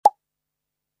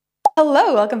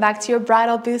Hello, welcome back to your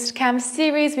Bridal BoostCamp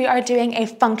series. We are doing a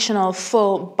functional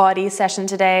full body session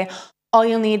today. All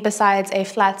you'll need besides a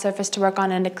flat surface to work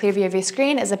on and a clear view of your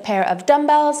screen is a pair of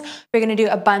dumbbells. We're going to do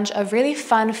a bunch of really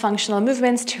fun functional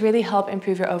movements to really help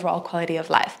improve your overall quality of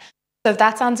life. So if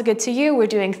that sounds good to you, we're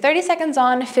doing 30 seconds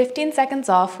on, 15 seconds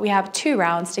off. We have 2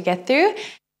 rounds to get through.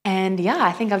 And yeah,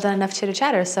 I think I've done enough chitter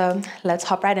chatter, so let's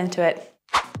hop right into it.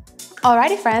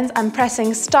 Alrighty friends, I'm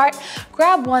pressing start.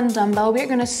 Grab one dumbbell. We're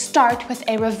gonna start with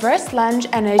a reverse lunge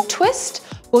and a twist.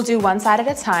 We'll do one side at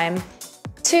a time.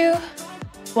 2,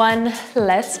 1,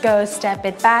 let's go. Step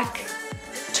it back,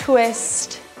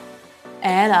 twist,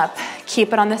 and up.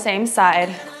 Keep it on the same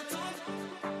side.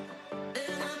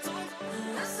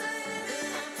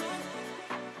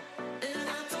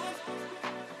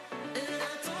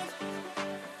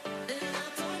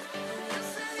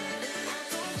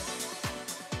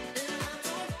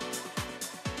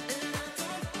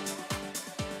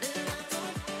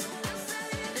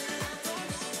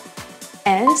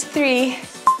 And 3,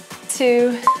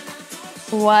 2,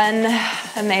 1,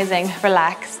 amazing,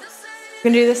 relax. We're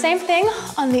gonna do the same thing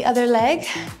on the other leg.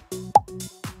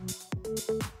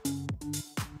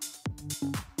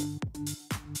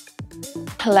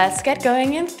 Let's get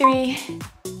going in 3,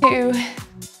 2,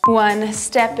 1,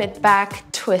 step it back,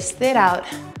 twist it out.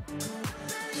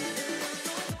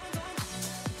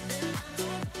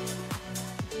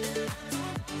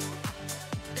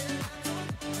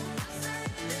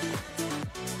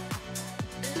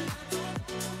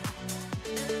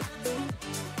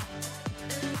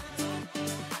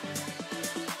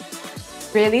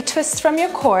 Really twist from your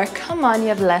core. Come on, you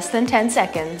have less than 10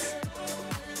 seconds.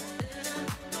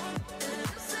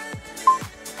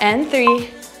 And 3,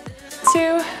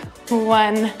 2,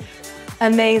 1.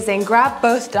 Amazing. Grab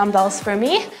both dumbbells for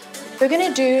me. We're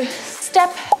gonna do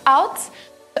step out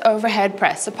the overhead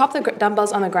press. So pop the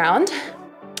dumbbells on the ground.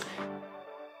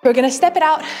 We're gonna step it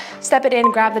out, step it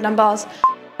in, grab the dumbbells,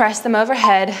 press them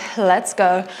overhead. Let's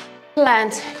go.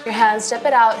 Plant your hands, step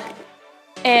it out.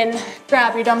 In,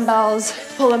 grab your dumbbells,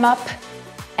 pull them up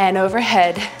and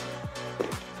overhead.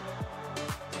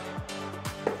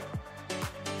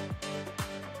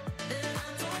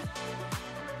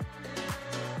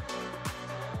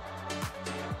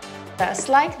 Just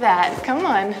like that, come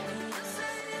on.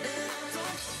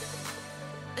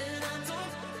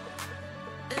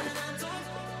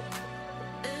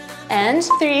 And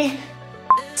 3,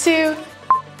 2,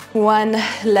 1,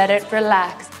 let it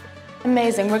relax.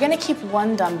 Amazing. We're going to keep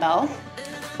one dumbbell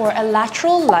for a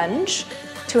lateral lunge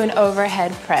to an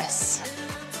overhead press.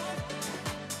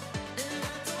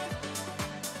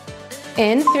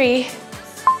 In 3,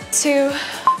 2,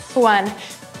 1.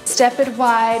 Step it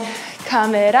wide,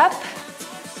 come it up,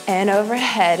 and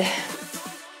overhead.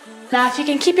 Now, if you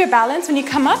can keep your balance when you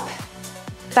come up,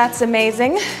 that's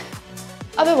amazing.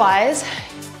 Otherwise,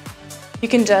 you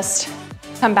can just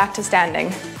come back to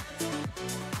standing.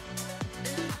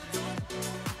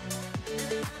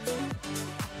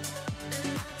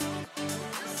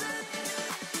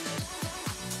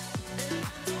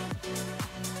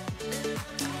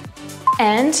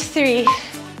 And 3,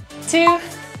 2,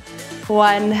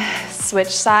 1, switch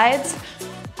sides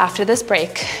after this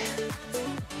break.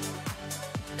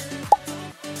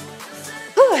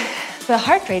 Whew, the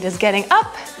heart rate is getting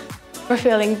up. We're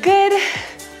feeling good.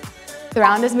 The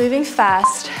round is moving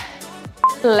fast.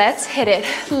 Let's hit it.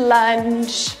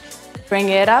 Lunge, bring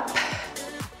it up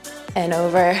and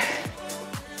over.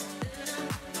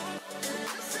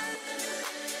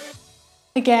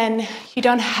 Again, you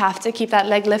don't have to keep that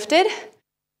leg lifted.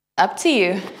 Up to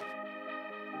you.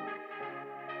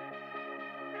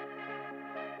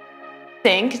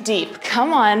 Think deep,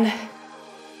 come on.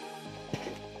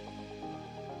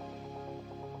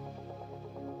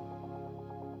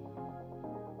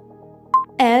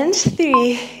 And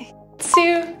 3,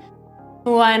 2,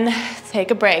 1, take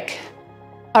a break.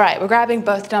 All right, we're grabbing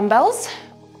both dumbbells.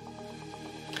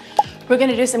 We're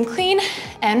gonna do some clean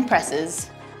and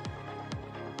presses.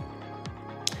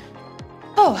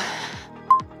 Oh.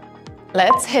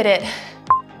 Let's hit it.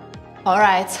 All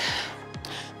right.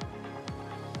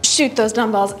 Shoot those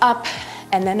dumbbells up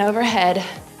and then overhead.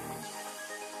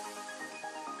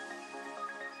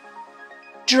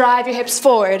 Drive your hips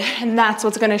forward, and that's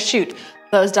what's gonna shoot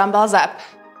those dumbbells up.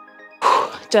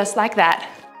 Just like that.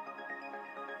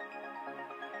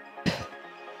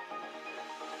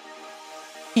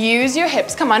 Use your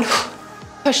hips, come on.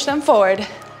 Push them forward.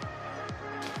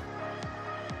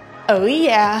 Oh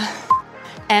yeah.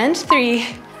 And 3,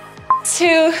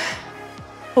 2,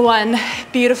 1,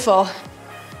 beautiful.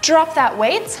 Drop that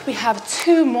weight. We have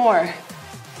 2 more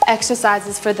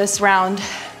exercises for this round.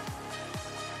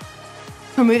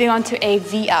 We're moving on to a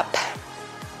V up.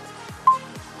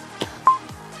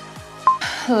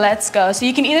 Let's go. So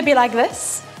you can either be like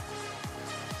this,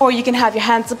 or you can have your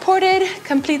hands supported,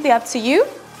 completely up to you.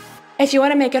 If you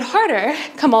want to make it harder,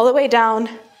 come all the way down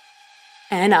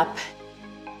and up.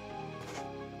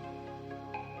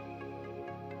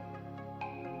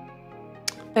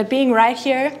 But being right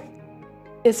here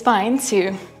is fine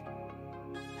too.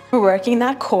 We're working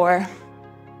that core.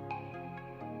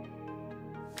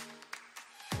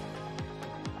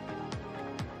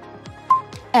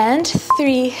 And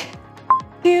 3,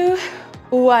 2,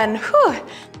 1. Whew.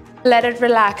 Let it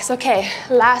relax. Okay,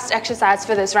 last exercise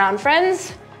for this round,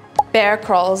 friends. Bear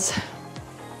crawls.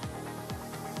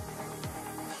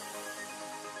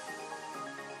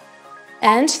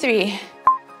 And 3,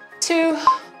 2,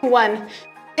 1.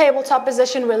 Tabletop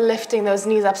position, we're lifting those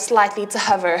knees up slightly to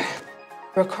hover.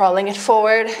 We're crawling it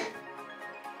forward.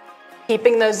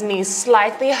 Keeping those knees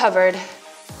slightly hovered.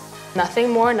 Nothing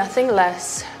more, nothing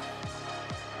less.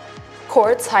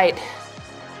 Core tight.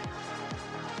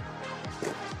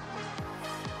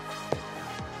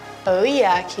 Oh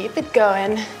yeah, keep it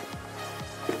going.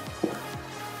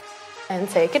 And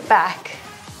take it back.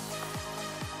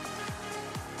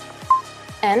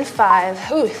 And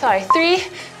 5, ooh, sorry, 3,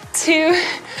 2,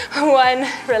 1,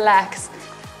 relax.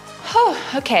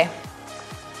 Oh, okay.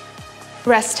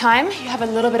 Rest time, you have a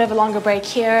little bit of a longer break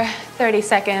here, 30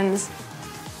 seconds.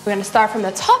 We're gonna start from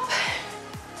the top.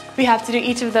 We have to do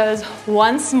each of those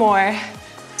once more,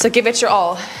 so give it your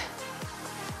all.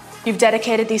 You've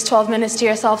dedicated these 12 minutes to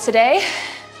yourself today.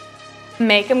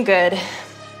 Make them good.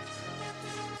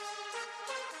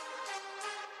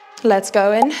 Let's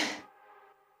go in.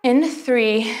 In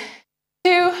 3,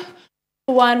 2,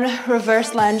 1,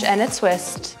 reverse lunge and a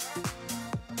twist.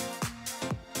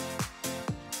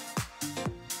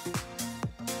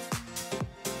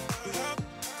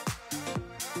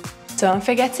 Don't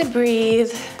forget to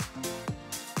breathe.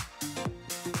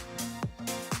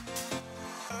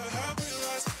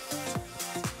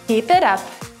 Keep it up.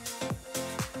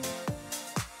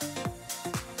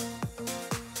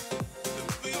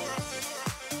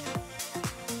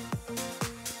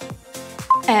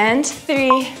 And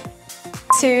 3,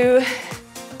 2,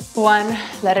 1,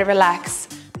 let it relax.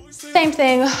 Same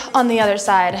thing on the other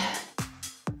side.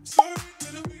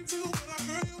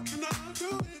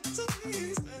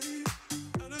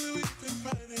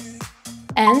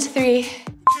 And 3,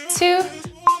 2,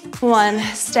 1,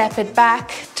 step it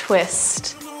back,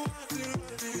 twist.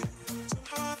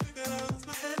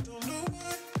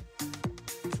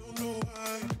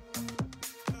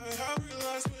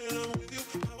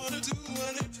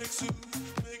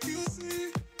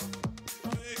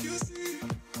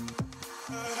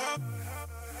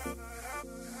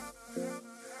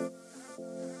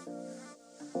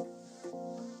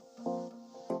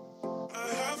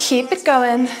 Keep it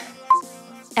going.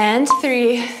 And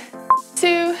 3,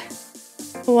 2,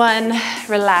 1,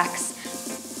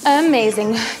 relax.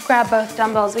 Amazing. Grab both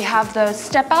dumbbells. We have those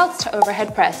step outs to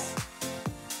overhead press.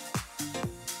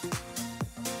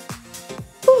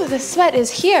 Ooh, the sweat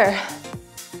is here.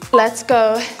 Let's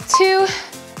go. 2,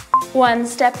 1,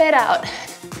 step it out.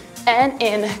 And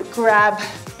in, grab,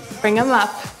 bring them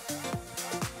up.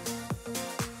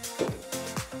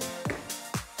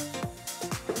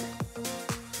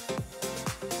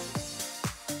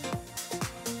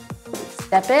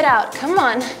 Step it out, come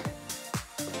on.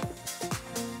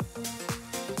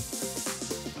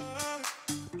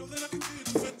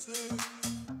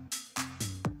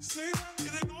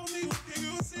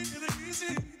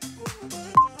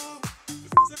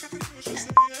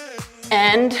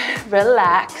 And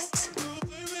relax.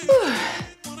 Whew.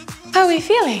 How are we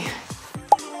feeling?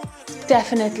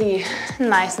 Definitely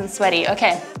nice and sweaty.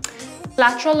 Okay,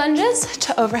 lateral lunges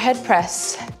to overhead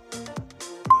press.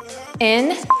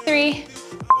 In 3,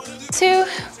 2,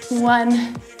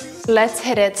 1, let's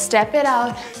hit it. Step it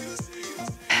out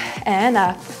and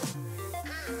up.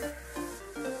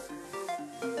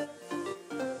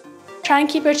 Try and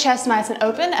keep your chest nice and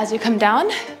open as you come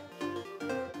down.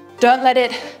 Don't let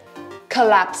it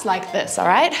collapse like this, all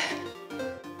right?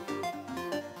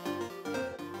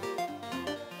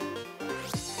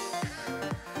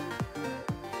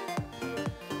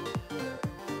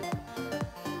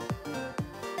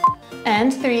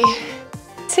 And 3,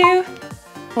 2,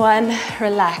 1,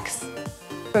 relax.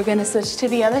 We're gonna switch to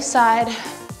the other side.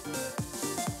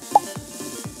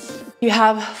 You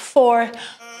have 4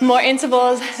 more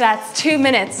intervals. That's 2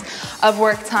 minutes of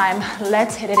work time.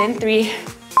 Let's hit it in 3,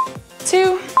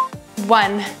 2,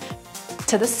 1.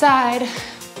 To the side,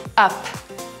 up.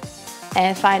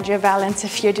 And find your balance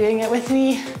if you're doing it with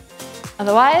me.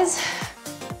 Otherwise,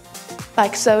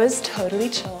 Like so is totally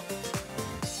chill.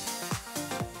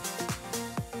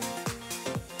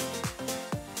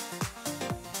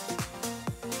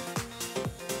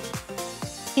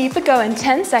 Keep it going,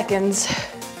 10 seconds.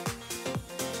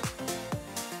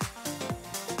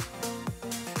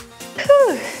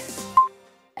 Whew.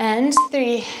 And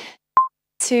 3,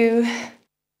 2,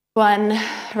 1,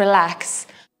 relax.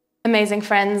 Amazing,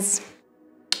 friends.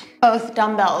 Both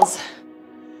dumbbells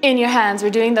in your hands. We're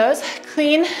doing those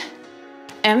clean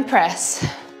and press.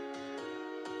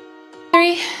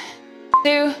 3,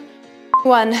 2,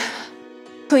 1.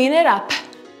 Clean it up.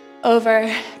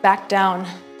 Over, back down.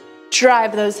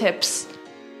 Drive those hips.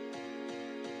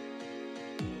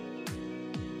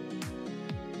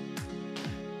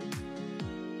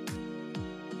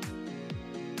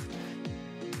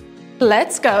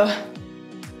 Let's go.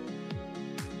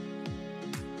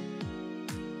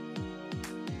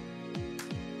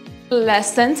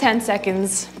 Less than 10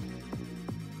 seconds.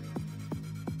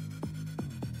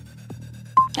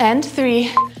 And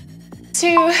 3,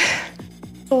 2,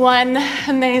 1.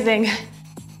 Amazing.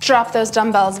 Drop those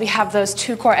dumbbells. We have those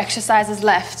 2 core exercises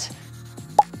left.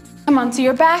 Come onto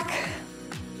your back.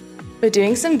 We're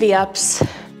doing some V-ups.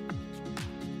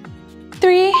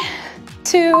 3,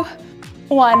 2,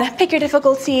 1. Pick your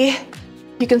difficulty.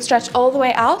 You can stretch all the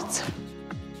way out,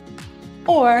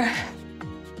 or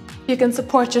you can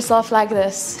support yourself like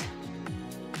this.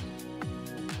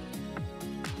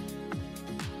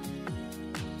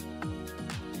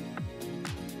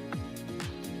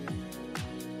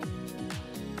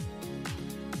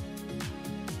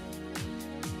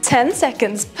 Ten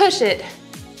seconds, push it.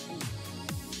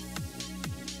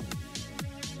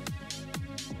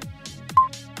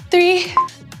 Three,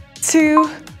 2,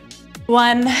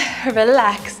 1,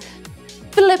 relax.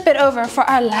 Flip it over for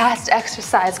our last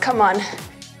exercise, come on.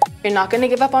 You're not gonna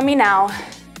give up on me now.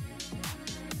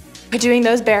 We're doing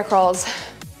those bear crawls.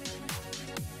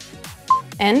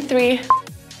 And 3,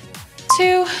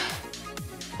 2,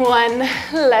 1,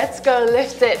 let's go,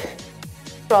 lift it.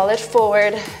 Roll it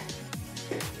forward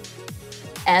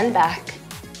and back.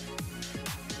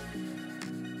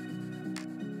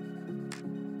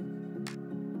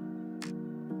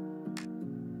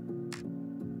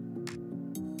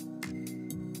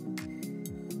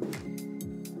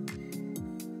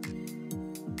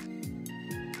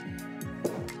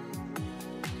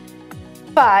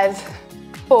 Five,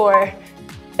 4,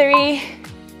 3,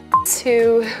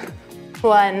 2,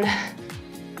 1,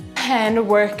 and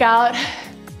workout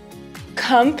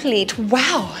complete.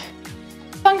 Wow,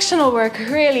 functional work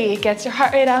really gets your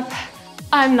heart rate up.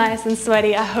 I'm nice and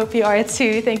sweaty. I hope you are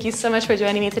too. Thank you so much for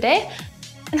joining me today.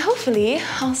 And hopefully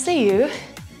I'll see you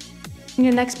in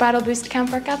your next Bridal Boost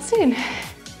Camp workout soon.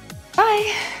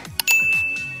 Bye.